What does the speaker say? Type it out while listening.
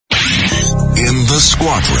the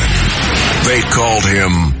squadron. They called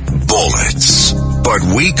him Bullets, but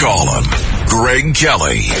we call him Greg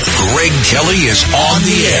Kelly. Greg Kelly is on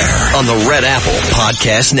the air on the Red Apple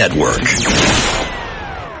Podcast Network.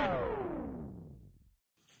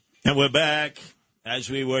 And we're back, as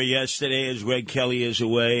we were yesterday, as Greg Kelly is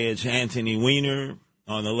away. It's Anthony Weiner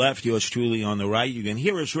on the left, yours truly on the right. You can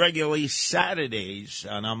hear us regularly Saturdays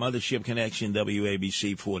on our Mothership Connection,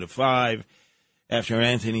 WABC 4 to 5, after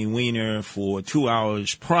Anthony Weiner, for 2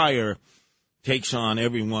 hours prior, takes on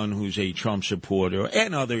everyone who's a Trump supporter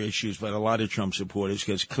and other issues, but a lot of Trump supporters,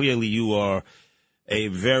 because clearly you are a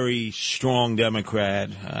very strong Democrat.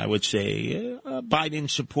 I would say a Biden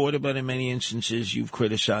supporter, but in many instances you've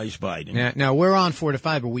criticized Biden. Now we're on 4 to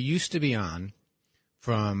 5, but we used to be on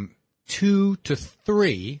from 2 to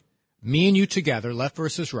 3, me and you together, left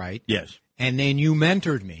versus right. Yes. And then you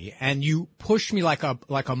mentored me, and you pushed me like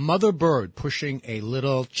a mother bird pushing a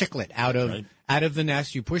little chicklet out of the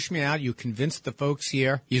nest. You pushed me out. You convinced the folks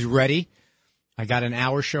here he's ready. I got an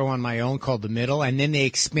hour show on my own called The Middle, and then they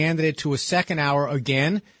expanded it to a second hour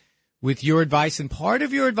again with your advice. And part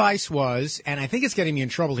of your advice was, and I think it's getting me in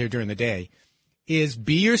trouble here during the day, is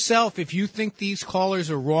be yourself. If you think these callers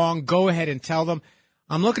are wrong, go ahead and tell them.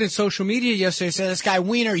 I'm looking at social media yesterday. Said this guy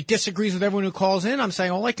Weiner, he disagrees with everyone who calls in. I'm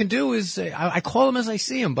saying all I can do is I call him as I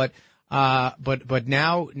see him. But now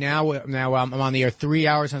I'm on the air 3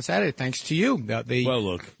 hours on Saturday thanks to you. Well,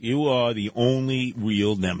 look, you are the only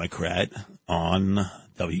real Democrat on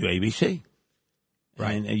WABC.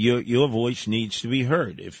 Right. And your voice needs to be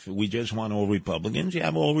heard. If we just want all Republicans, you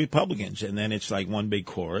have all Republicans. And then it's like one big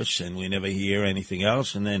chorus, and we never hear anything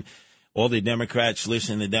else. And then all the Democrats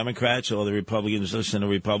listen to Democrats, all the Republicans listen to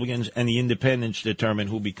Republicans, and the independents determine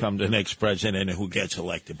who becomes the next president and who gets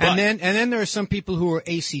elected. But, and then there are some people who are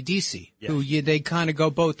AC/DC, who they kind of go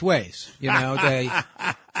both ways. You know, they.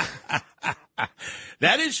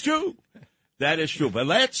 That is true. That is true. But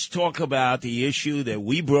let's talk about the issue that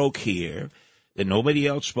we broke here that nobody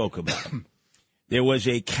else spoke about. There was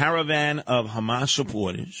a caravan of Hamas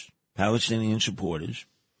supporters, Palestinian supporters,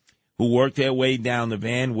 who worked their way down the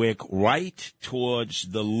Van Wyck right towards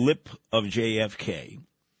the lip of JFK,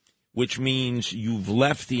 which means you've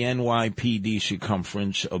left the NYPD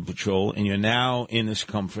circumference of patrol and you're now in the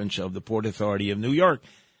circumference of the Port Authority of New York,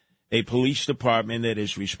 a police department that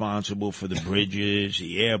is responsible for the bridges,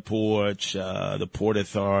 the airports, the Port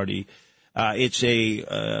Authority. It's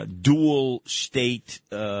a dual state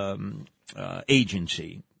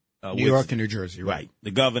agency. New York and New Jersey, right.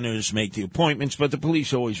 The governors make the appointments, but the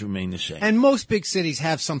police always remain the same. And most big cities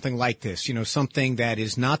have something like this, you know, something that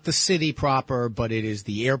is not the city proper, but it is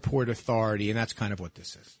the airport authority, and that's kind of what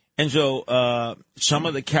this is. And so some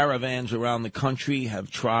of the caravans around the country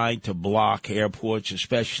have tried to block airports,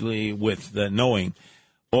 especially with knowing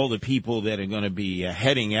all the people that are going to be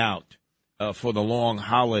heading out for the long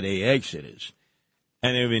holiday exodus.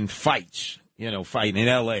 And there have been fights. Fighting in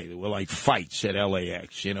L.A. There were like fights at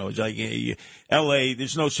LAX. It's like L.A.,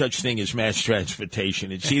 there's no such thing as mass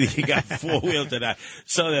transportation. It's either you got four-wheels or not.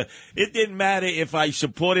 So it didn't matter if I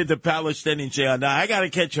supported the Palestinians. Say, no, I got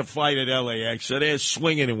to catch a flight at LAX. So they're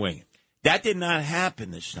swinging and winging. That did not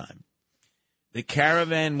happen this time. The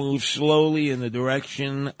caravan moved slowly in the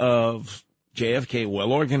direction of JFK,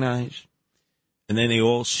 well organized. And then they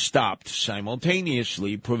all stopped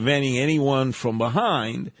simultaneously, preventing anyone from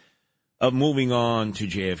behind of moving on to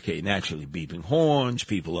JFK, naturally beeping horns,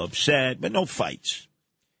 people upset, but no fights.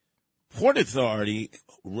 Port Authority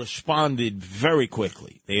responded very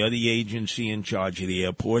quickly. They are the agency in charge of the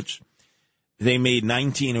airports. They made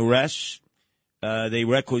 19 arrests. They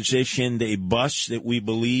requisitioned a bus that we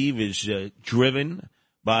believe is driven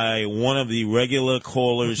by one of the regular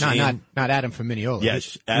callers. Not Adam from Mineola.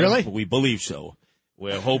 Yes, Adam, really? We believe so.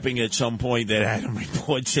 We're hoping at some point that Adam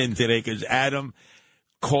reports in today, because Adam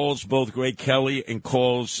calls both Greg Kelly and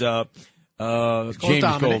calls James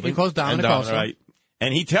Golden. He calls Dominic also. Right.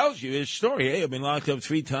 And he tells you his story. Hey, I've been locked up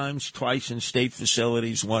 3 times, twice in state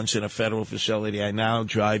facilities, once in a federal facility. I now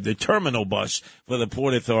drive the terminal bus for the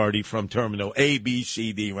Port Authority from Terminal A, B,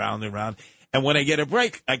 C, D, round and round. And when I get a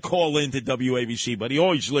break, I call into WABC, but he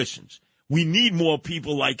always listens. We need more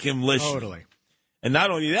people like him listening. Totally. And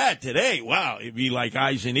not only that, today, wow, it'd be like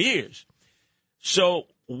eyes and ears. So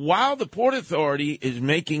while the Port Authority is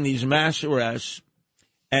making these mass arrests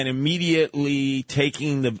and immediately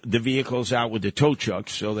taking the vehicles out with the tow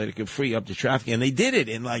trucks so that it could free up the traffic, and they did it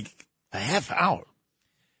in like a half hour,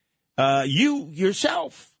 you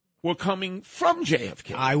yourself were coming from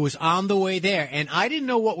JFK. I was on the way there, and I didn't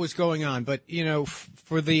know what was going on. But,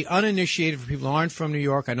 for the uninitiated, for people who aren't from New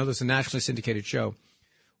York, I know there's a nationally syndicated show.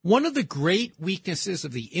 One of the great weaknesses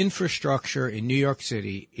of the infrastructure in New York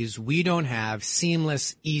City is we don't have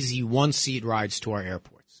seamless, easy one-seat rides to our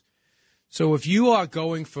airports. So if you are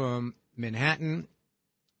going from Manhattan,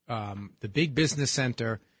 the big business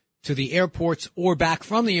center, to the airports or back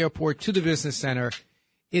from the airport to the business center,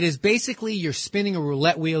 it is basically you're spinning a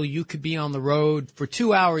roulette wheel. You could be on the road for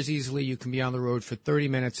 2 hours easily. You can be on the road for 30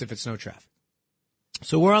 minutes if it's no traffic.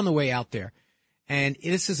 So we're on the way out there. And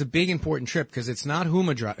this is a big, important trip because it's not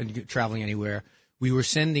Huma traveling anywhere. We were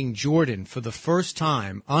sending Jordan for the first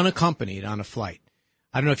time unaccompanied on a flight.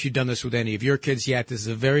 I don't know if you've done this with any of your kids yet. This is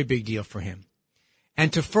a very big deal for him.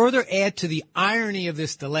 And to further add to the irony of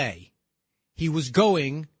this delay, he was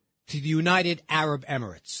going to the United Arab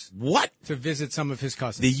Emirates. What? To visit some of his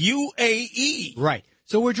cousins. The UAE. Right.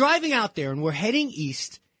 So we're driving out there and we're heading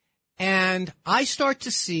east, and I start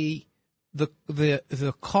to see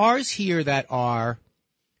the cars here that are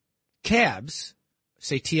cabs,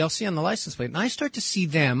 say TLC on the license plate, and I start to see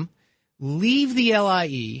them leave the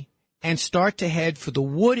LIE and start to head for the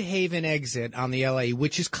Woodhaven exit on the LIE,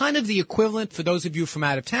 which is kind of the equivalent, for those of you from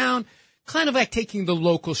out of town, kind of like taking the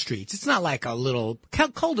local streets. It's not like a little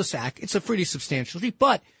cul-de-sac. It's a pretty substantial street.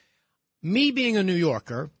 But me being a New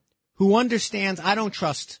Yorker who understands I don't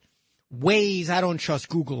trust Waze, I don't trust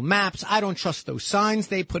Google Maps, I don't trust those signs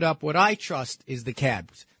they put up. What I trust is the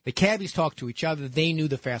cabs. The cabbies talk to each other. They knew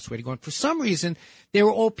the fast way to go. And for some reason, they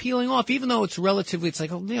were all peeling off. Even though it's relatively, it's like,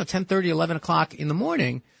 10:30, 11 o'clock in the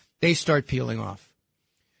morning, they start peeling off.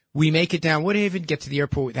 We make it down Woodhaven, get to the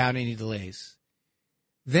airport without any delays.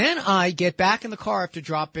 Then I get back in the car after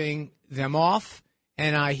dropping them off,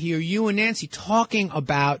 and I hear you and Nancy talking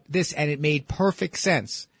about this, and it made perfect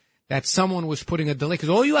sense that someone was putting a delay. Because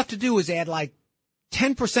all you have to do is add like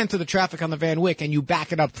 10% of the traffic on the Van Wyck, and you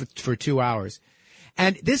back it up for 2 hours.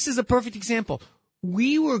 And this is a perfect example.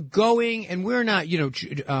 We were going, and we're not,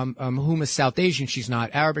 Huma's South Asian. She's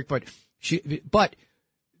not Arabic, but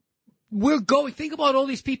we're going, think about all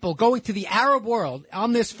these people going to the Arab world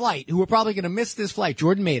on this flight who are probably going to miss this flight.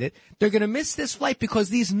 Jordan made it. They're going to miss this flight because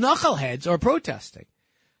these knuckleheads are protesting.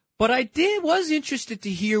 But I was interested to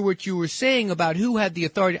hear what you were saying about who had the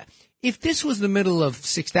authority. If this was the middle of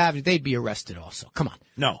 6th Avenue, they'd be arrested also. Come on.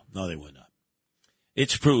 No, they would not.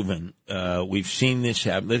 It's proven. We've seen this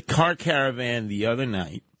happen. The car caravan the other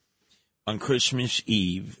night on Christmas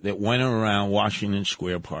Eve that went around Washington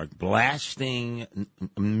Square Park blasting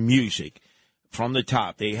music from the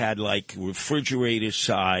top. They had like refrigerator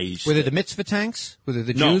size. Were they the mitzvah tanks? Were they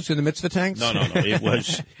the Jews in the mitzvah tanks? No.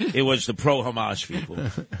 It was the pro-Hamas people.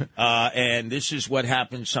 And this is what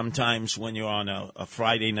happens sometimes when you're on a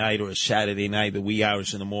Friday night or a Saturday night, the wee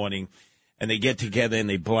hours in the morning, and they get together and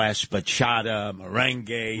they blast bachata,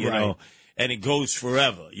 merengue, you know, and it goes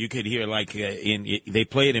forever. You could hear they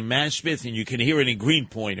play it in Maspeth, and you can hear it in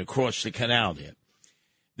Greenpoint across the canal there.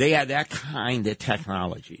 They had that kind of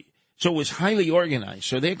technology. So it was highly organized.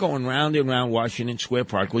 So they're going round and round Washington Square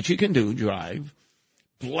Park, which you can do, drive,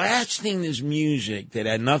 blasting this music that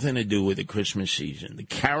had nothing to do with the Christmas season. The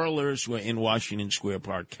carolers were in Washington Square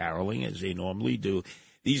Park caroling, as they normally do.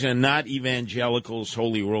 These are not evangelicals,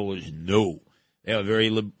 holy rollers, no. They are very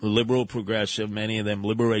liberal, progressive, many of them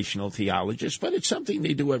liberational theologists, but it's something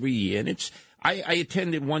they do every year. And I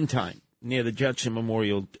attended one time near the Judson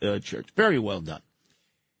Memorial Church. Very well done.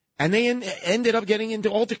 And they ended up getting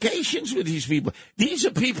into altercations with these people. These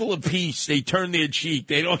are people of peace. They turn their cheek.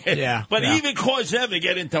 They don't get, even cause them to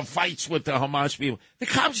get into fights with the Hamas people. The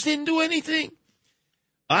cops didn't do anything.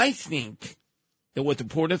 I think that what the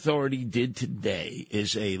Port Authority did today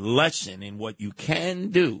is a lesson in what you can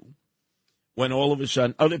do when all of a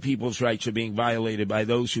sudden other people's rights are being violated by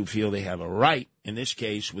those who feel they have a right, in this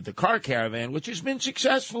case with the car caravan, which has been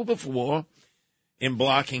successful before in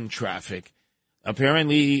blocking traffic.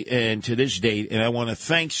 Apparently, and to this date, and I want to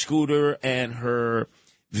thank Scooter and her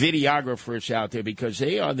videographers out there because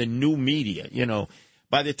they are the new media. You know,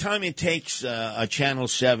 by the time it takes a Channel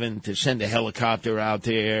 7 to send a helicopter out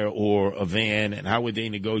there or a van, and how would they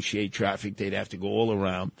negotiate traffic? They'd have to go all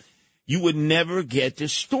around. You would never get the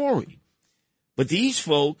story. But these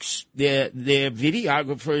folks, they're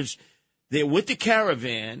videographers. They're with the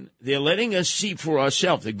caravan. They're letting us see for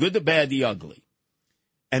ourselves the good, the bad, the ugly.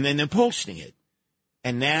 And then they're posting it.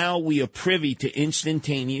 And now we are privy to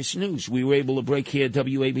instantaneous news. We were able to break here at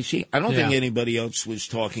WABC. I don't think anybody else was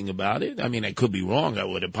talking about it. I mean, I could be wrong. I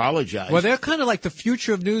would apologize. Well, they're kind of like the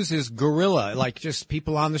future of news is guerrilla, like just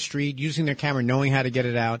people on the street using their camera, knowing how to get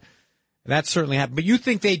it out. That certainly happened. But you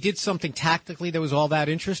think they did something tactically that was all that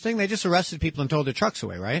interesting? They just arrested people and towed their trucks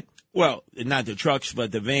away, right? Well, not the trucks,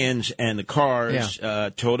 but the vans and the cars,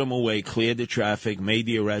 towed them away, cleared the traffic, made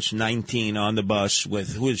the arrest, 19 on the bus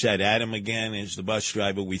with, who is that, Adam again, is the bus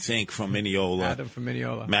driver, we think, from Mineola. Adam from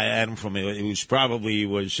Mineola. Adam from Mineola, who's probably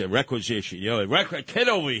was a requisition. Get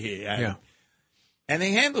over here, Adam. Yeah. And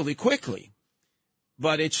they handled it quickly.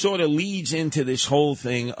 But it sort of leads into this whole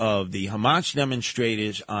thing of the Hamas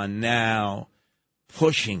demonstrators are now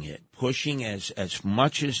pushing as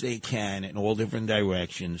much as they can in all different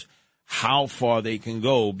directions, how far they can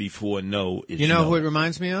go before no is no. You know who it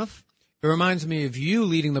reminds me of? It reminds me of you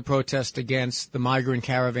leading the protest against the migrant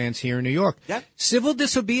caravans here in New York. Yeah. Civil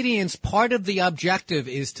disobedience, part of the objective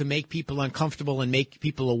is to make people uncomfortable and make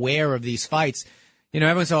people aware of these fights. You know,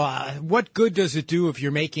 everyone's what good does it do if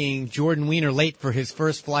you're making Jordan Weiner late for his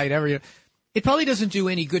first flight ever? It probably doesn't do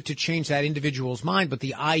any good to change that individual's mind, but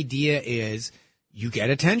the idea is you get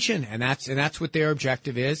attention, and that's what their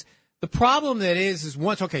objective is. The problem that is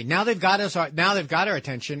once, okay, now they've got our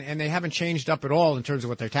attention, and they haven't changed up at all in terms of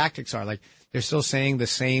what their tactics are. Like, they're still saying the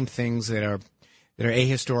same things that are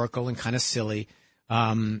ahistorical and kind of silly.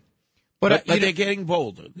 But they're getting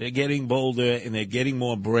bolder. They're getting bolder, and they're getting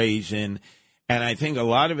more brazen. And I think a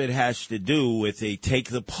lot of it has to do with they take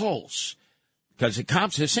the pulse. Because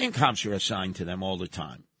the same cops are assigned to them all the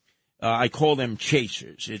time. I call them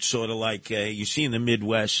chasers. It's sort of like you see in the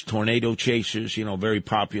Midwest, tornado chasers, very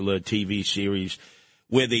popular TV series,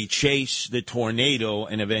 where they chase the tornado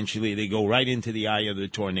and eventually they go right into the eye of the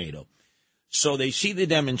tornado. So they see the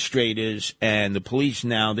demonstrators and the police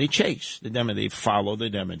now, they chase they follow the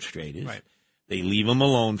demonstrators. Right. They leave them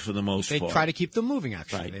alone for the most part. They try to keep them moving,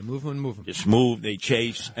 actually. Right. They move them. Just move, they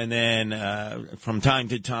chase, and then from time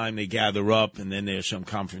to time they gather up, and then there's some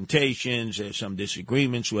confrontations, there's some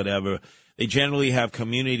disagreements, whatever. They generally have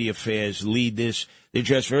community affairs lead this. They're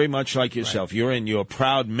dressed very much like yourself. Right. You're in your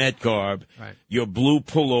proud Met garb, right. Your blue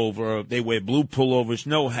pullover. They wear blue pullovers,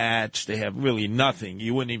 no hats. They have really nothing.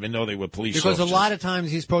 You wouldn't even know they were police officers. Because a lot of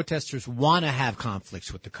times these protesters want to have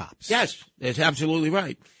conflicts with the cops. Yes, that's absolutely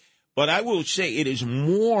right. But I will say it is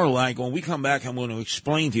more like when we come back, I'm going to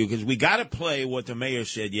explain to you, because we got to play what the mayor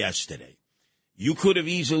said yesterday. You could have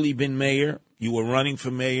easily been mayor. You were running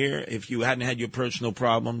for mayor. If you hadn't had your personal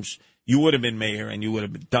problems, you would have been mayor, and you would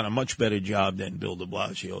have done a much better job than Bill de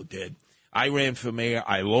Blasio did. I ran for mayor.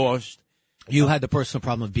 I lost. You had the personal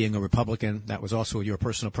problem of being a Republican. That was also your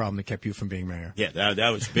personal problem that kept you from being mayor. Yeah,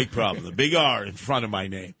 that was a big problem. The big R in front of my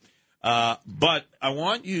name. But I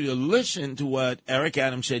want you to listen to what Eric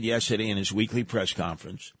Adams said yesterday in his weekly press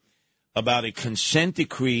conference about a consent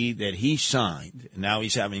decree that he signed. And now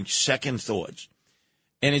he's having second thoughts.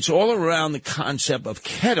 And it's all around the concept of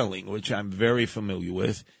kettling, which I'm very familiar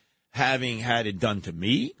with, having had it done to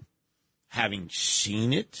me, having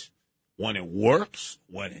seen it, when it works,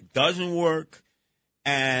 when it doesn't work,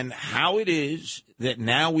 and how it is that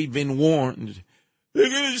now we've been warned they're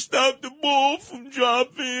going to stop the ball from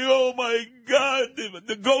dropping. Oh, my God.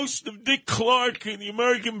 The ghost of Dick Clark in the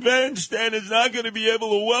American Bandstand is not going to be able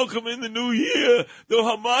to welcome in the new year. The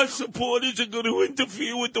Hamas supporters are going to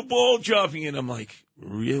interfere with the ball dropping. And I'm like,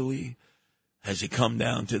 really? Has it come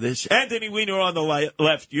down to this? Anthony Weiner on the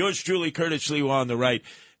left. Yours truly, Curtis Lee, on the right,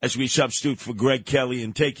 as we substitute for Greg Kelly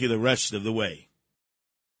and take you the rest of the way.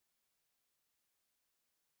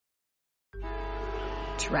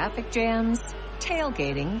 Traffic jams,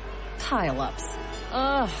 tailgating, pile-ups.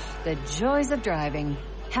 Ugh, the joys of driving.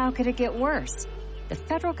 How could it get worse? The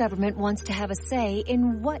federal government wants to have a say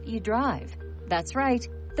in what you drive. That's right.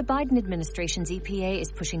 The Biden administration's EPA is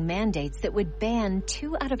pushing mandates that would ban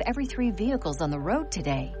 2 out of every 3 vehicles on the road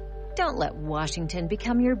today. Don't let Washington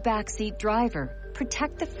become your backseat driver.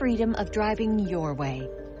 Protect the freedom of driving your way.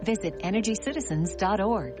 Visit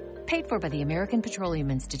EnergyCitizens.org. Paid for by the American Petroleum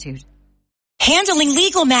Institute. Handling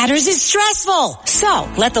legal matters is stressful. So,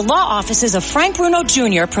 let the law offices of Frank Bruno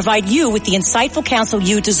Jr. provide you with the insightful counsel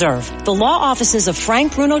you deserve. The law offices of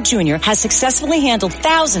Frank Bruno Jr. has successfully handled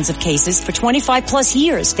thousands of cases for 25 plus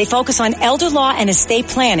years. They focus on elder law and estate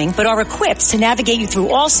planning, but are equipped to navigate you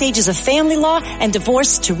through all stages of family law and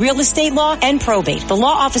divorce to real estate law and probate. The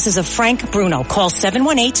law offices of Frank Bruno. Call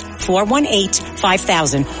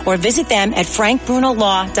 718-418-5000 or visit them at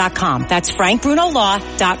frankbrunolaw.com. That's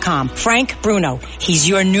frankbrunolaw.com. Frank Bruno. He's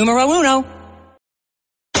your numero uno.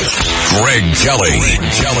 Greg Kelly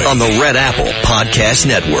on the Red Apple Podcast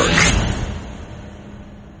Network.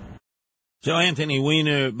 So, Anthony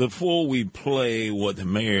Weiner, before we play what the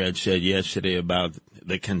mayor had said yesterday about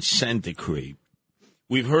the consent decree,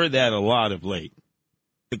 we've heard that a lot of late.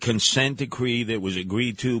 The consent decree that was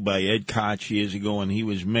agreed to by Ed Koch years ago when he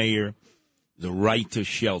was mayor, the right to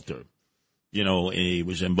shelter. You know, he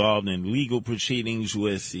was involved in legal proceedings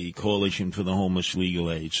with the Coalition for the Homeless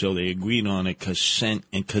Legal Aid, so they agreed on a consent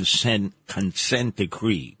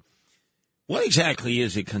decree. What exactly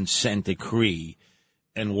is a consent decree,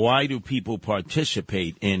 and why do people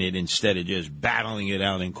participate in it instead of just battling it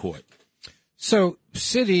out in court? So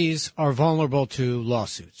cities are vulnerable to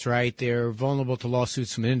lawsuits, right? They're vulnerable to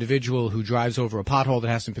lawsuits from an individual who drives over a pothole that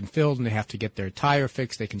hasn't been filled and they have to get their tire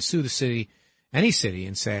fixed. They can sue the city, any city,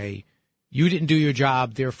 and say, you didn't do your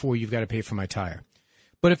job, therefore you've got to pay for my tire.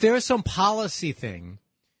 But if there is some policy thing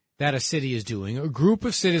that a city is doing, a group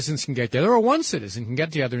of citizens can get together, or one citizen can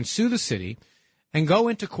get together and sue the city and go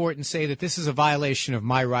into court and say that this is a violation of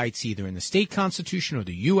my rights, either in the state constitution or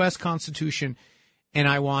the U.S. Constitution, and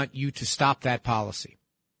I want you to stop that policy.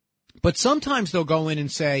 But sometimes they'll go in and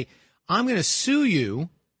say, I'm going to sue you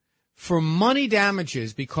for money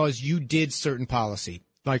damages because you did certain policy.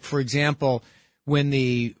 Like, for example, when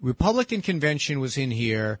the Republican convention was in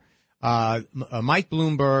here, Mike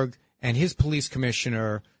Bloomberg and his police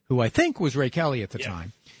commissioner, who I think was Ray Kelly at the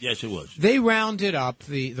time. Yes, it was. They rounded up,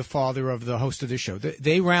 the father of the host of the show,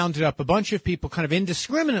 they rounded up a bunch of people kind of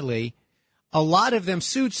indiscriminately. A lot of them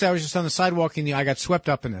sued, so I was just on the sidewalk and I got swept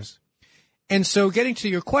up in this. And so getting to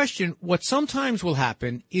your question, what sometimes will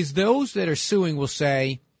happen is those that are suing will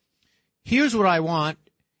say, here's what I want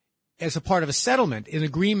as a part of a settlement, an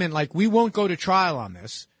agreement, like we won't go to trial on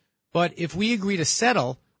this, but if we agree to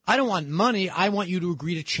settle, I don't want money. I want you to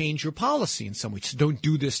agree to change your policy in some way. So don't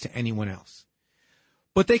do this to anyone else.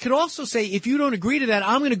 But they could also say, if you don't agree to that,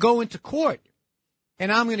 I'm going to go into court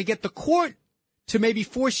and I'm going to get the court to maybe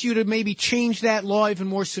force you to maybe change that law even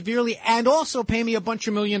more severely and also pay me a bunch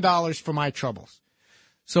of $1 million for my troubles.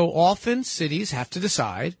 So often cities have to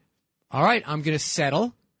decide, all right, I'm going to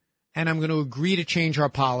settle and I'm going to agree to change our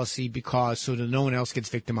policy because so that no one else gets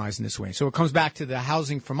victimized in this way. So it comes back to the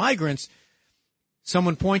housing for migrants.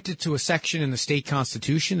 Someone pointed to a section in the state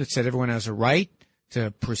constitution that said everyone has a right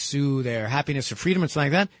to pursue their happiness or freedom and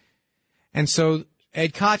something like that. And so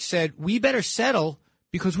Ed Koch said, we better settle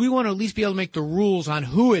because we want to at least be able to make the rules on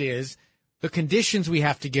who it is, the conditions we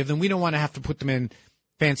have to give them. We don't want to have to put them in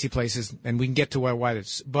fancy places, and we can get to why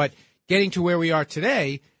it's. But getting to where we are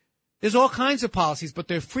today, there's all kinds of policies, but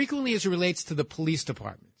they're frequently as it relates to the police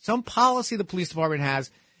department. Some policy the police department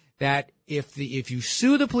has that if you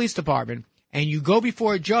sue the police department and you go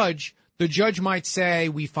before a judge, the judge might say,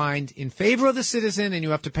 we find in favor of the citizen and you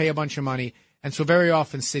have to pay a bunch of money. And so very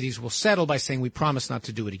often cities will settle by saying, we promise not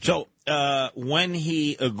to do it again. So when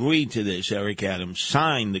he agreed to this, Eric Adams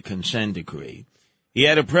signed the consent decree. He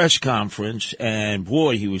had a press conference, and,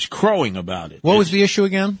 boy, he was crowing about it. What was the issue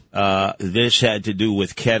again? This had to do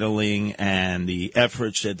with kettling and the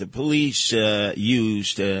efforts that the police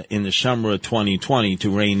used in the summer of 2020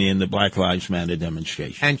 to rein in the Black Lives Matter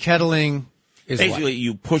demonstration. And kettling is basically what?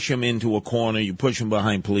 You push them into a corner, you push them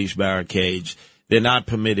behind police barricades. They're not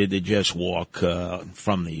permitted to just walk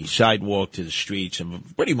from the sidewalk to the streets,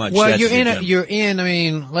 and pretty much. Well, that's you're in. I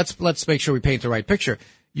mean, let's make sure we paint the right picture.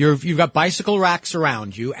 You've got bicycle racks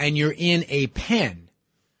around you, and you're in a pen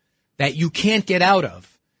that you can't get out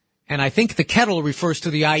of. And I think the kettle refers to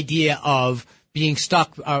the idea of being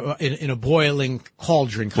stuck in a boiling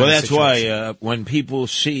cauldron. Well, that's why when people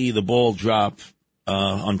see the ball drop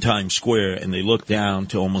on Times Square and they look down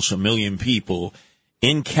to almost 1 million people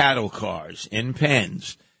in cattle cars, in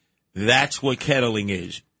pens, that's what kettling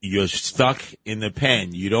is. You're stuck in the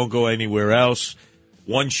pen. You don't go anywhere else.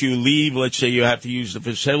 Once you leave, let's say you have to use the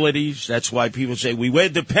facilities. That's why people say, we wear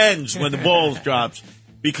the pens when the ball drops,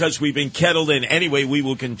 because we've been kettled in. Anyway, we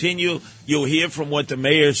will continue. You'll hear from what the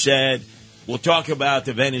mayor said. We'll talk about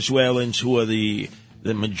the Venezuelans who are the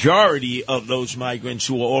majority of those migrants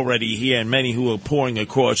who are already here and many who are pouring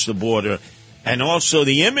across the border. And also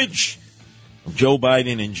the image of Joe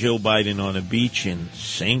Biden and Jill Biden on a beach in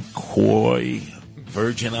St. Croix,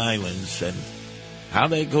 Virgin Islands, and how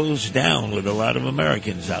that goes down with a lot of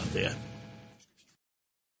Americans out there.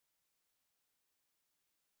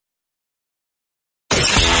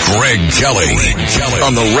 Greg Kelly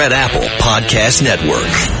on the Red Apple Podcast Network.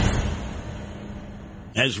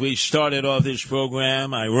 As we started off this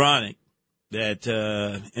program, ironic that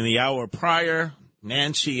in the hour prior,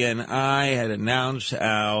 Nancy and I had announced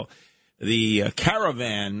how the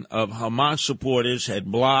caravan of Hamas supporters had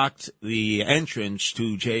blocked the entrance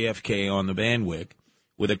to JFK on the Van Wyck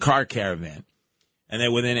with a car caravan. And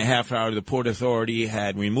then within a half hour, the Port Authority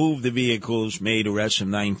had removed the vehicles, made arrests of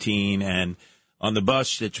 19, and on the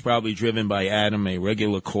bus that's probably driven by Adam, a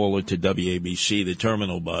regular caller to WABC, the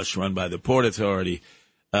terminal bus run by the Port Authority,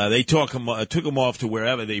 they took them off to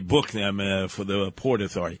wherever they booked them for the Port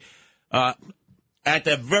Authority. At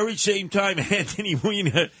the very same time, Anthony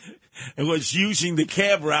Weiner was using the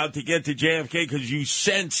cab route to get to JFK because you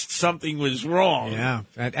sensed something was wrong. Yeah,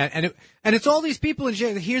 and it's all these people in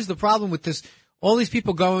JFK. Here's the problem with this. All these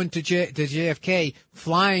people going to JFK,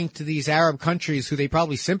 flying to these Arab countries who they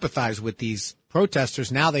probably sympathize with these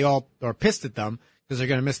protesters. Now they all are pissed at them because they're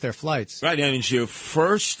going to miss their flights. Right, and it's your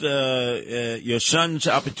first, your son's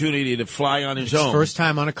opportunity to fly on his own. First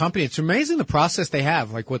time unaccompanied. It's amazing the process they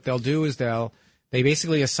have. Like what they'll do is they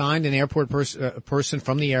basically assigned an airport person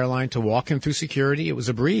from the airline to walk him through security. It was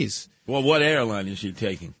a breeze. Well, what airline is he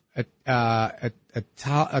taking? Italia.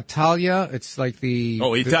 It's like the.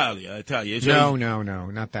 Oh, Italia. No,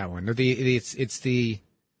 not that one. It's the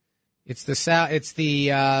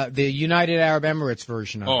United Arab Emirates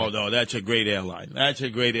version of it. Oh, no, that's a great airline. That's a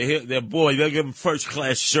great. Boy, they'll give him first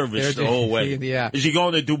class service the whole way. Yeah. Is he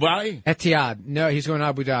going to Dubai? Etihad. No, he's going to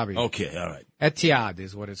Abu Dhabi. Okay, all right. Etihad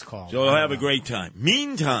is what it's called. So he'll have a great time.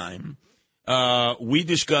 Meantime, we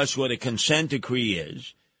discussed what a consent decree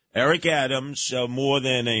is. Eric Adams, more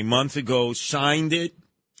than a month ago, signed it.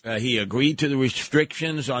 He agreed to the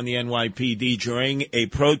restrictions on the NYPD during a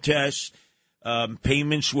protest.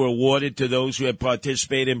 Payments were awarded to those who had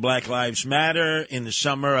participated in Black Lives Matter in the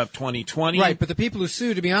summer of 2020. Right, but the people who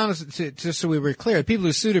sued, to be honest, just so we were clear, the people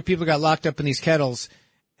who sued are people who got locked up in these kettles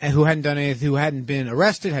and who hadn't done anything, who hadn't been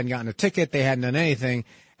arrested, hadn't gotten a ticket, they hadn't done anything.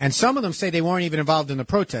 And some of them say they weren't even involved in the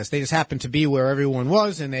protest. They just happened to be where everyone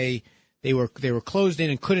was, and they were closed in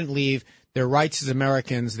and couldn't leave. Their rights as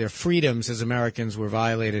Americans, their freedoms as Americans were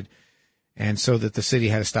violated. And so that the city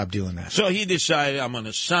had to stop doing that. So he decided, I'm going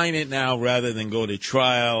to sign it now rather than go to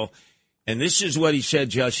trial. And this is what he said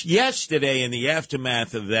just yesterday in the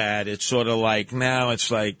aftermath of that. It's sort of like, now it's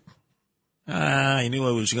like, I knew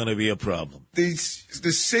it was going to be a problem. The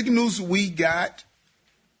signals we got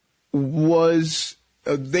was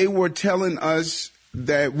they were telling us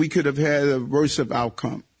that we could have had a worse of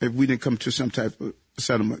outcome if we didn't come to some type of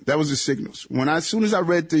settlement. That was the signals. As soon as I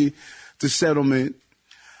read the settlement,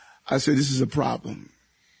 I said, this is a problem.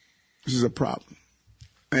 This is a problem.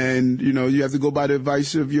 And, you have to go by the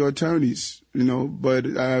advice of your attorneys, But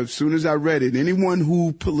as soon as I read it, anyone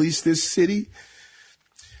who policed this city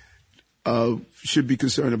should be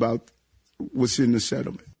concerned about what's in the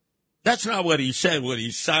settlement. That's not what he said when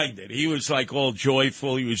he signed it. He was like all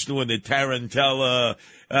joyful. He was doing the tarantella.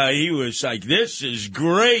 He was like, this is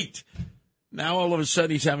great. Now all of a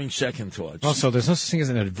sudden he's having second thoughts. Also, there's no such thing as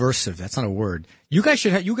an adversive. That's not a word. You guys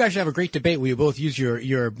should have a great debate where you both use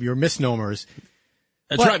your misnomers.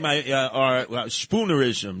 That's right. Our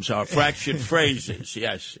spoonerisms, our fractured phrases.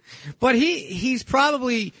 Yes. But he's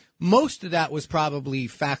probably, most of that was probably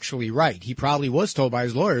factually right. He probably was told by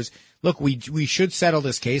his lawyers, look, we should settle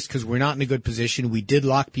this case because we're not in a good position. We did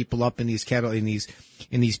lock people up in these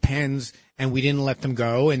pens, and we didn't let them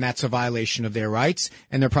go, and that's a violation of their rights,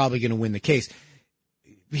 and they're probably going to win the case.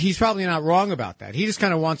 He's probably not wrong about that. He just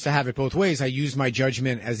kind of wants to have it both ways. I used my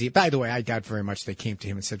judgment by the way, I doubt very much they came to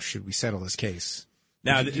him and said, should we settle this case?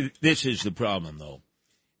 Now, this is the problem, though,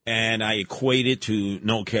 and I equate it to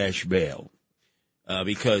no cash bail.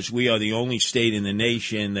 Because we are the only state in the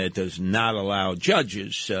nation that does not allow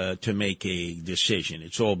judges to make a decision.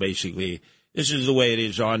 It's all basically, this is the way it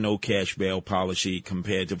is, our no cash bail policy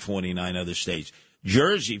compared to 49 other states.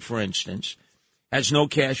 Jersey, for instance, has no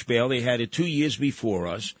cash bail. They had it 2 years before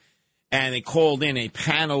us, and they called in a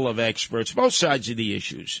panel of experts, both sides of the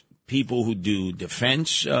issues, people who do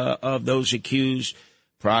defense of those accused,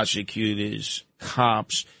 prosecutors,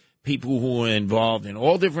 cops, people who are involved in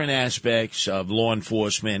all different aspects of law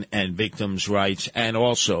enforcement and victims' rights, and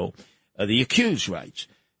also the accused rights.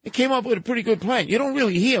 They came up with a pretty good plan. You don't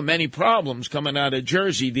really hear many problems coming out of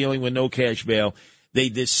Jersey dealing with no cash bail. They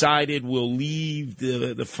decided we'll leave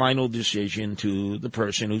the final decision to the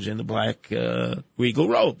person who's in the black regal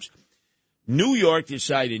robes. New York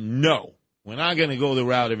decided, no, we're not going to go the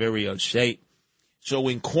route of every other state. So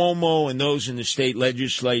when Cuomo and those in the state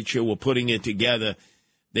legislature were putting it together,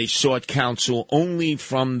 they sought counsel only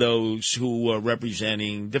from those who were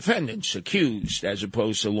representing defendants, accused, as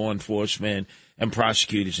opposed to law enforcement and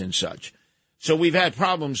prosecutors and such. So we've had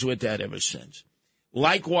problems with that ever since.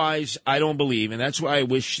 Likewise, I don't believe, and that's why I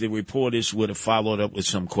wish the reporters would have followed up with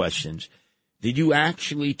some questions. Did you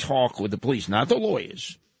actually talk with the police, not the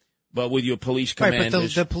lawyers, but with your police commanders? Right,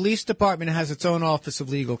 but the police department has its own office of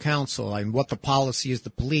legal counsel and what the policy is, the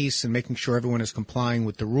police, and making sure everyone is complying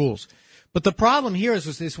with the rules. But the problem here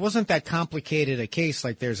is this wasn't that complicated a case.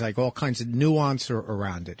 Like there's like all kinds of nuance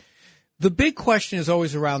around it. The big question is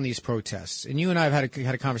always around these protests. And you and I have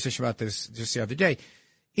had a conversation about this just the other day,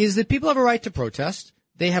 is that people have a right to protest.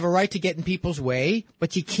 they have a right to get in people's way,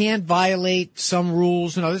 but you can't violate some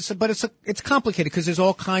rules and others. But it's complicated because there's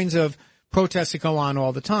all kinds of protests that go on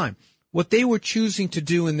all the time. What they were choosing to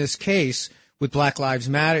do in this case with Black Lives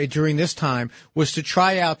Matter during this time was to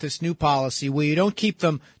try out this new policy where you don't keep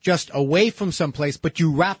them just away from some place, but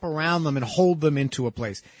you wrap around them and hold them into a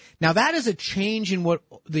place. Now, that is a change in what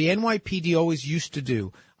the NYPD always used to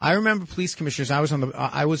do. I remember police commissioners, I was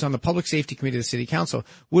on the public safety committee of the city council,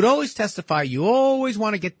 would always testify, you always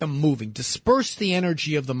want to get them moving, disperse the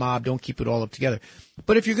energy of the mob, don't keep it all up together.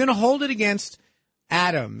 But if you're going to hold it against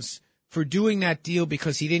Adams for doing that deal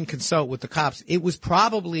because he didn't consult with the cops, it was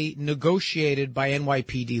probably negotiated by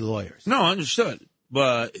NYPD lawyers. No, understood.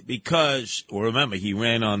 But because, well, remember, he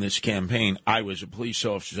ran on this campaign. I was a police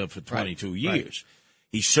officer for 22 years. Right.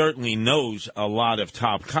 He certainly knows a lot of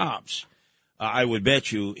top cops. I would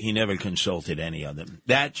bet you he never consulted any of them.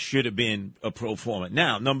 That should have been a pro forma.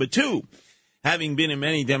 Now, number two, having been in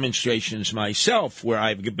many demonstrations myself where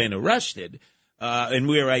I've been arrested, and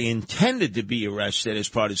where I intended to be arrested as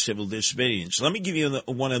part of civil disobedience. Let me give you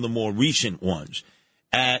one of the more recent ones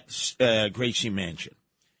at Gracie Mansion.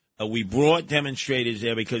 We brought demonstrators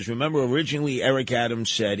there because, remember, originally Eric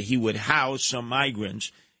Adams said he would house some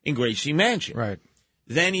migrants in Gracie Mansion. Right.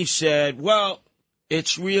 Then he said, well,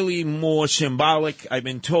 it's really more symbolic. I've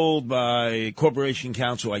been told by Corporation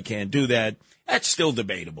Counsel I can't do that. That's still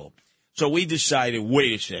debatable. So we decided,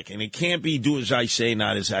 wait a second, it can't be do as I say,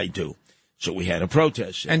 not as I do. So we had a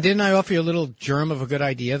protest. And didn't I offer you a little germ of a good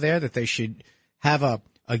idea there that they should have a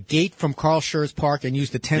gate from Carl Schurz Park and use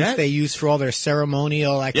the tents they use for all their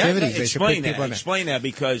ceremonial activities? Explain that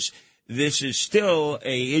because this is still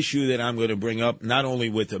a issue that I'm going to bring up not only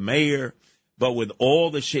with the mayor, but with all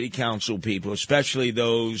the city council people, especially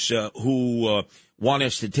those who want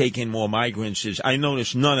us to take in more migrants. I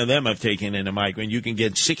notice none of them have taken in a migrant. You can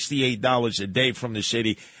get $68 a day from the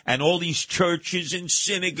city. And all these churches and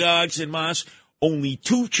synagogues and mosques, only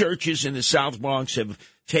 2 churches in the South Bronx have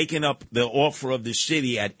taken up the offer of the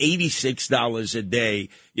city at $86 a day,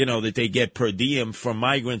 that they get per diem from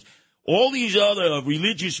migrants. All these other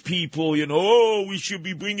religious people, we should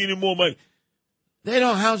be bringing in more migrants. They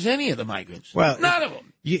don't house any of the migrants. Well, none of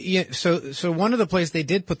them. So one of the places they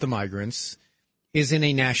did put the migrants is in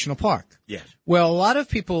a national park. Yes. Well, a lot of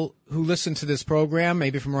people who listen to this program,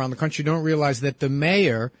 maybe from around the country, don't realize that the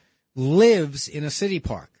mayor lives in a city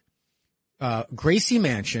park. Gracie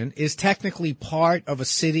Mansion is technically part of a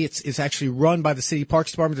city. It's actually run by the city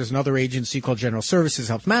parks department. There's another agency called General Services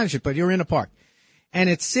helps manage it, but you're in a park. And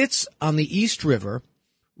it sits on the East River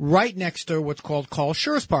right next to what's called Carl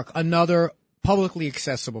Schurz Park, another publicly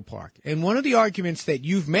accessible park. And one of the arguments that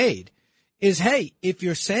you've made is, hey, if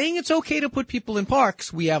you're saying it's okay to put people in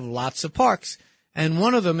parks, we have lots of parks, and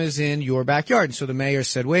one of them is in your backyard. And so the mayor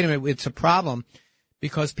said, wait a minute, it's a problem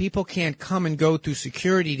because people can't come and go through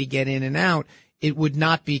security to get in and out. It would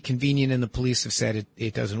not be convenient, and the police have said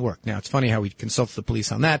it doesn't work. Now, it's funny how he consults the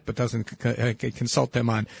police on that, but doesn't consult them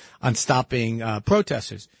on stopping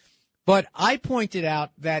protesters. But I pointed out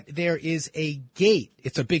that there is a gate.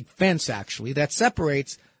 It's a big fence, actually, that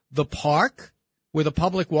separates the park where the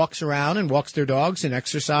public walks around and walks their dogs and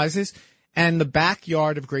exercises, and the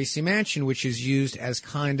backyard of Gracie Mansion, which is used as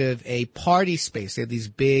kind of a party space. They have these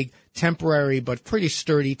big, temporary, but pretty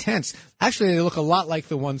sturdy tents. Actually, they look a lot like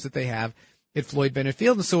the ones that they have at Floyd Bennett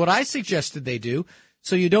Field. And so what I suggested they do,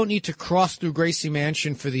 so you don't need to cross through Gracie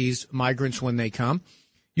Mansion for these migrants when they come,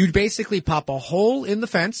 you'd basically pop a hole in the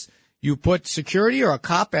fence. You put security or a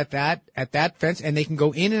cop at that fence, and they can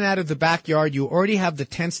go in and out of the backyard. You already have the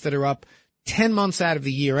tents that are up 10 months out of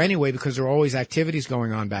the year anyway, because there are always activities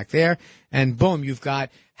going on back there. And boom, you've got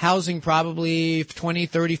housing probably 20,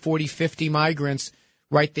 30, 40, 50 migrants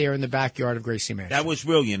right there in the backyard of Gracie Mansion. That was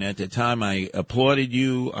brilliant. At the time, I applauded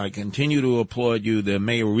you. I continue to applaud you. The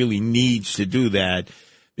mayor really needs to do that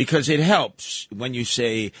because it helps when you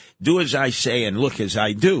say, do as I say and look as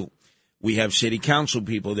I do. We have city council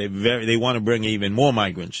people. They want to bring even more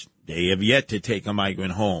migrants. They have yet to take a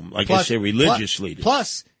migrant home. Like I say, religious leaders.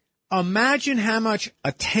 Plus, imagine how much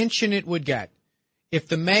attention it would get if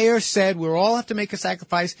the mayor said we all have to make a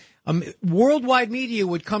sacrifice. Worldwide media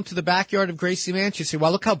would come to the backyard of Gracie Mansion and say,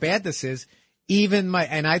 well, look how bad this is.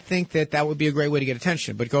 And I think that would be a great way to get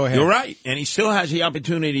attention. But go ahead. You're right. And he still has the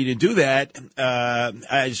opportunity to do that.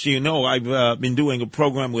 As you know, I've been doing a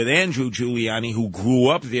program with Andrew Giuliani, who grew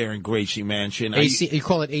up there in Gracie Mansion. You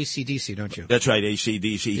call it ACDC, don't you? That's right,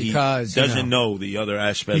 ACDC. Because, he doesn't know the other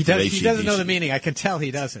aspect of ACDC. He doesn't know the meaning. I can tell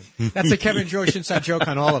he doesn't. That's a Kevin George inside joke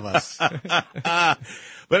on all of us.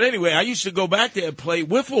 But anyway, I used to go back there and play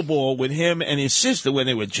wiffle ball with him and his sister when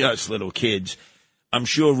they were just little kids. I'm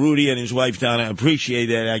sure Rudy and his wife Donna appreciate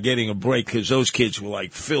that are getting a break because those kids were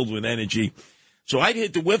like filled with energy. So I'd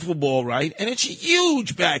hit the wiffle ball right, and it's a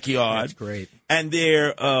huge backyard. That's great. And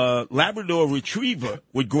their Labrador Retriever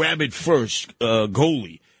would grab it first,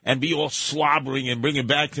 goalie, and be all slobbering and bring it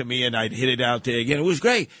back to me, and I'd hit it out there again. It was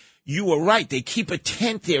great. You were right. They keep a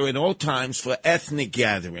tent there at all times for ethnic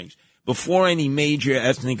gatherings. Before any major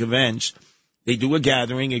ethnic events, they do a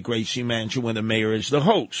gathering at Gracie Mansion when the mayor is the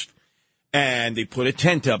host. And they put a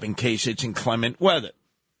tent up in case it's inclement weather.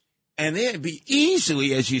 And there'd be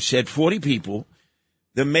easily, as you said, 40 people.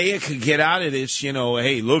 The mayor could get out of this,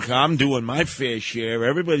 hey, look, I'm doing my fair share.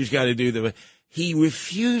 Everybody's got to do the... He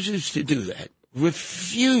refuses to do that.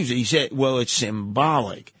 Refuses. He said, well, it's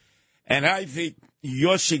symbolic. And I think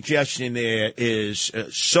your suggestion there is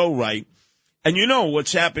so right. And you know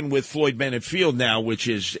what's happened with Floyd Bennett Field now, which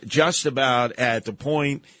is just about at the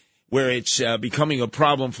point where it's becoming a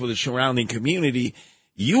problem for the surrounding community.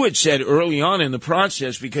 You had said early on in the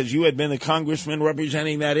process, because you had been the congressman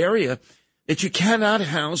representing that area, that you cannot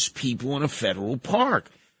house people in a federal park.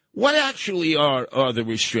 What actually are the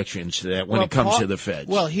restrictions to that when it comes to the feds?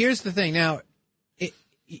 Well, here's the thing. Now,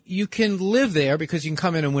 you can live there because you can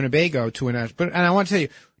come in Winnebago to an national. And I want to tell you,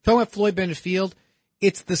 talking about Floyd Bennett Field,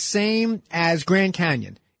 it's the same as Grand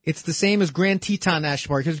Canyon. It's the same as Grand Teton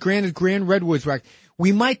National Park. Because Grand Redwoods Park.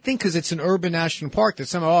 We might think because it's an urban national park that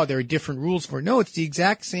somehow, there are different rules for it. No, it's the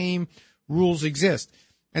exact same rules exist.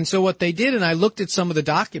 And so what they did, and I looked at some of the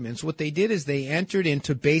documents, what they did is they entered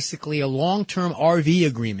into basically a long-term RV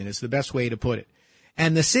agreement is the best way to put it.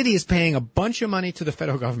 And the city is paying a bunch of money to the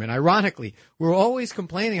federal government. Ironically, we're always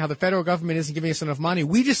complaining how the federal government isn't giving us enough money.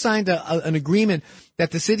 We just signed an agreement that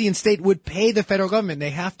the city and state would pay the federal government. They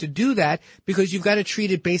have to do that because you've got to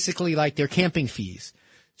treat it basically like their camping fees.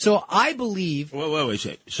 So I believe... Wait a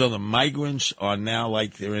second. So the migrants are now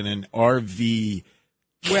like they're in an RV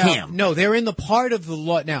camp? Well, no, they're in the part of the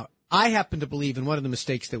law. Now, I happen to believe in one of the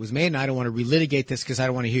mistakes that was made, and I don't want to relitigate this because I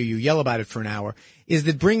don't want to hear you yell about it for an hour, is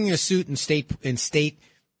that bringing a suit in state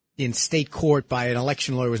court by an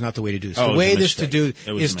election lawyer was not the way to do this. The way this to do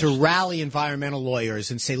is to rally environmental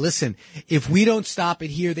lawyers and say, listen, if we don't stop it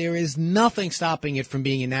here, there is nothing stopping it from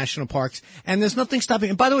being in national parks, and there's nothing stopping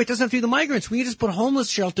it. And by the way, it doesn't have to be the migrants. We can just put homeless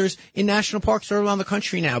shelters in national parks all around the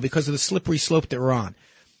country now because of the slippery slope that we're on.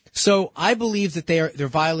 So I believe that they're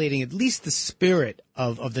violating at least the spirit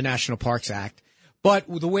of the National Parks Act. But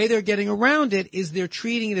the way they're getting around it is they're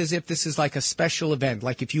treating it as if this is like a special event,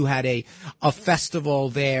 like if you had a festival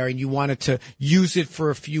there and you wanted to use it for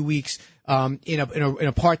a few weeks in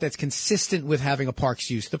a part that's consistent with having a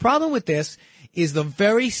park's use. The problem with this is I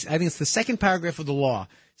think it's the second paragraph of the law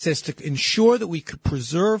says to ensure that we could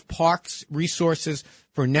preserve parks resources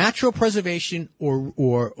for natural preservation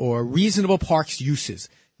or reasonable parks uses.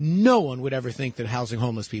 No one would ever think that housing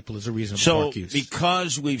homeless people is a reasonable park use. So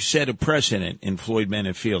because we've set a precedent in Floyd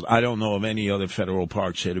Bennett Field, I don't know of any other federal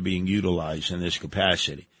parks that are being utilized in this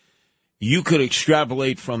capacity. You could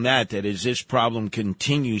extrapolate from that as this problem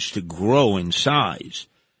continues to grow in size,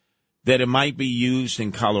 that it might be used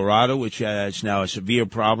in Colorado, which has now a severe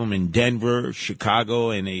problem, in Denver, Chicago,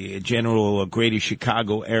 and a general greater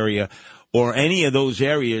Chicago area, or any of those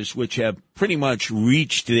areas which have pretty much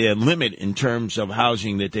reached their limit in terms of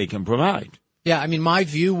housing that they can provide. Yeah, I mean, my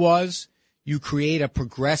view was you create a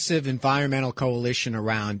progressive environmental coalition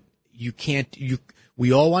around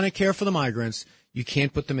we all want to care for the migrants. You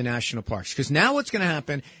can't put them in national parks. Because now what's going to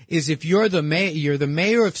happen is if you're the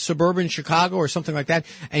mayor of suburban Chicago or something like that,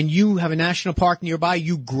 and you have a national park nearby,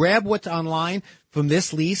 you grab what's online from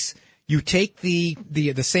this lease. You take the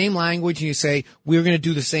same language and you say, we're going to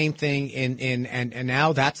do the same thing, and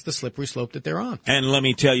now that's the slippery slope that they're on. And let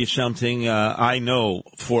me tell you something. I know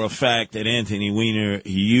for a fact that, Anthony Weiner,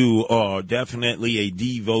 you are definitely a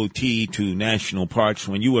devotee to national parks.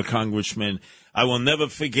 When you were congressman, I will never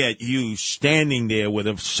forget you standing there with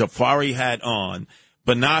a safari hat on,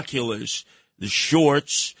 binoculars, the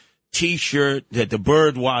shorts, T-shirt that the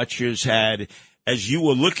bird watchers had, as you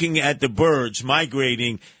were looking at the birds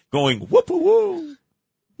migrating, going, whoop-a-woo,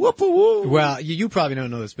 whoop-a-woo. Well, you probably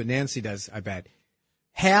don't know this, but Nancy does, I bet.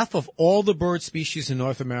 Half of all the bird species in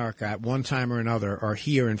North America at one time or another are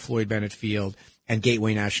here in Floyd Bennett Field and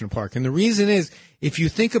Gateway National Park. And the reason is, if you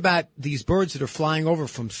think about these birds that are flying over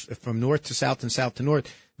from north to south and south to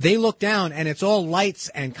north, they look down and it's all lights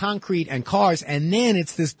and concrete and cars, and then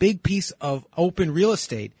it's this big piece of open real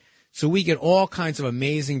estate. So we get all kinds of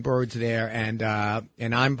amazing birds there, and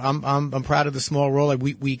I'm proud of the small role.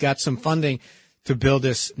 We got some funding to build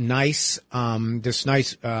this nice welcome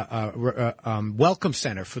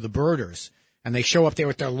center for the birders, and they show up there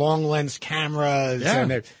with their long lens cameras,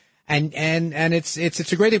 And it's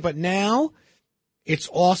a great thing. But now it's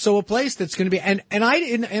also a place that's going to be, and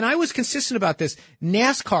I was consistent about this.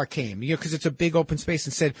 NASCAR came, because it's a big open space,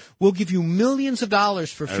 and said, we'll give you millions of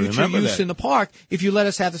dollars for future use in the park if you let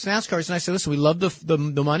us have this NASCAR. And I said, listen, we love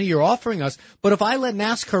the money you're offering us, but if I let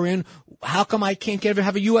NASCAR in, how come I can't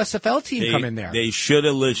have a USFL team come in there? They should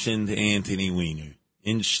have listened to Anthony Weiner.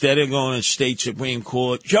 Instead of going to state Supreme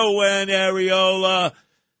Court, Joanne Ariola,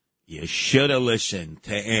 you should have listened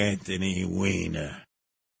to Anthony Weiner.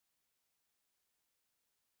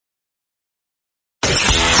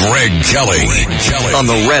 Greg Kelly on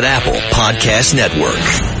the Red Apple Podcast Network.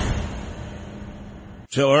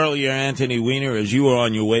 So earlier, Anthony Weiner, as you were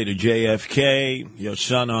on your way to JFK, your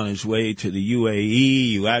son on his way to the UAE,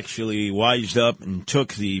 you actually wised up and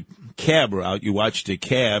took the cab route. You watched the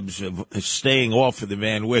cabs staying off of the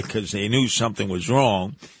Van Wyck because they knew something was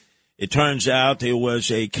wrong. It turns out there was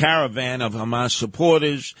a caravan of Hamas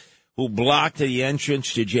supporters who blocked the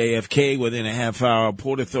entrance to JFK within a half hour.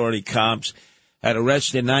 Port Authority cops had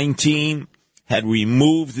arrested 19, had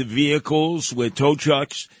removed the vehicles with tow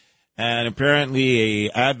trucks, and apparently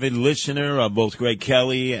a avid listener of both Greg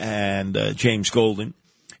Kelly and James Golden,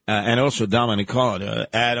 and also Dominic Carter,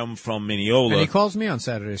 Adam from Mineola. And he calls me on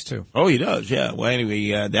Saturdays, too. Oh, he does, yeah. Well,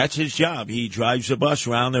 anyway, that's his job. He drives the bus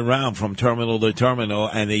round and round from terminal to terminal,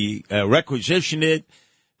 and they requisitioned it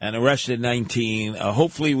and arrested 19.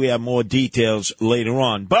 Hopefully we have more details later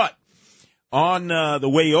on. But on the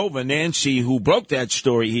way over, Nancy, who broke that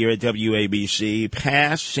story here at WABC,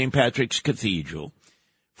 passed St. Patrick's Cathedral.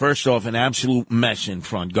 First off, an absolute mess in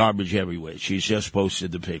front, garbage everywhere. She's just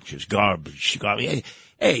posted the pictures. Garbage.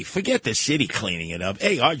 Hey, forget the city cleaning it up.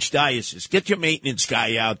 Hey, Archdiocese, get your maintenance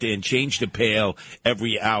guy out there and change the pail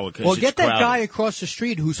every hour. Well, get that guy across the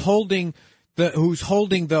street who's holding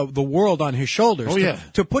the world on his shoulders. Oh, yeah.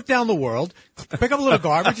 To put down the world, pick up a little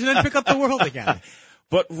garbage, and then pick up the world again.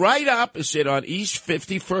 But right opposite on East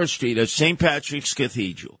 51st Street at St. Patrick's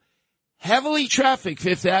Cathedral, heavily trafficked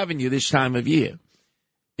Fifth Avenue this time of year,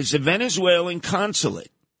 is the Venezuelan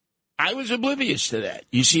consulate. I was oblivious to that.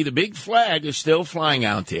 You see, the big flag is still flying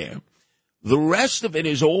out there. The rest of it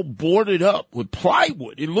is all boarded up with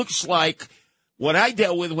plywood. It looks like what I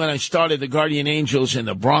dealt with when I started the Guardian Angels in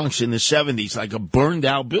the Bronx in the 70s, like a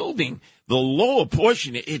burned-out building. The lower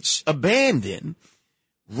portion, it's abandoned.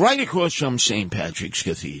 Right across from St. Patrick's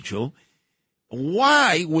Cathedral.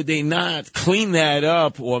 Why would they not clean that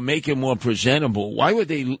up or make it more presentable? Why would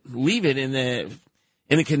they leave it in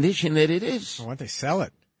the condition that it is? Why don't they sell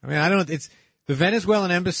it? I mean, I don't know. It's the Venezuelan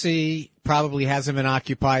embassy probably hasn't been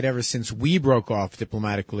occupied ever since we broke off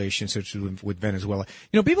diplomatic relations with Venezuela.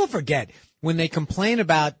 People forget when they complain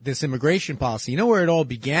about this immigration policy. You know where it all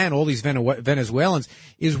began, all these Venezuelans,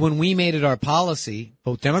 is when we made it our policy,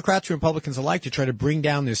 both Democrats and Republicans alike, to try to bring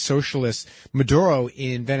down this socialist Maduro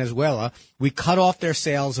in Venezuela. We cut off their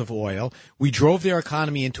sales of oil. We drove their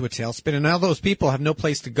economy into a tailspin, and now those people have no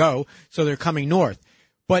place to go, so they're coming north.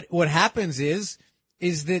 But what happens is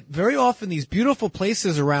that very often these beautiful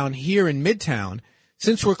places around here in Midtown,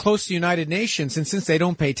 since we're close to the United Nations and since they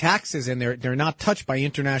don't pay taxes and they're not touched by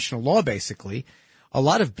international law, basically, a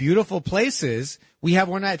lot of beautiful places. We have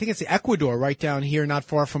one, I think it's Ecuador right down here, not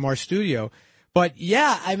far from our studio. But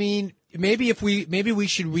yeah, I mean, maybe we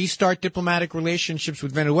should restart diplomatic relationships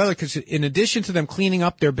with Venezuela, because in addition to them cleaning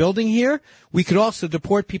up their building here, we could also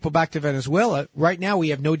deport people back to Venezuela. Right now we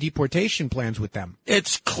have no deportation plans with them.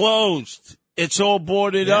 It's closed. It's all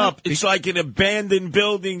boarded up. It's like an abandoned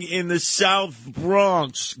building in the South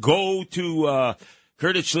Bronx. Go to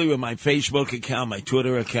Curtis Lee with my Facebook account, my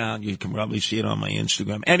Twitter account. You can probably see it on my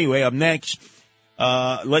Instagram. Anyway, up next,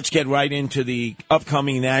 let's get right into the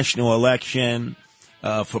upcoming national election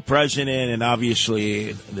for president, and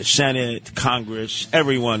obviously the Senate, Congress.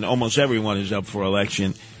 Almost everyone is up for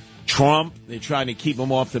election. Trump, they're trying to keep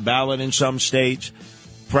him off the ballot in some states.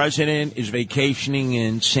 President is vacationing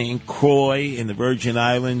in St. Croix in the Virgin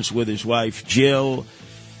Islands with his wife Jill,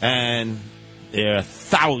 and there are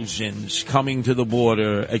thousands coming to the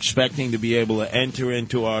border expecting to be able to enter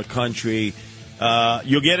into our country.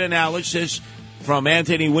 You'll get analysis from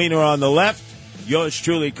Anthony Weiner on the left. Yours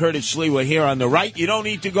truly, Curtis Lee, we're here on the right. You don't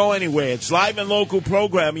need to go anywhere. It's live and local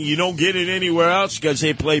programming. You don't get it anywhere else because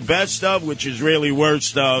they play best of, which is really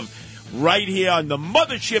worst of, right here on the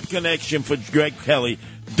Mothership Connection for Greg Kelly,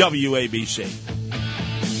 WABC.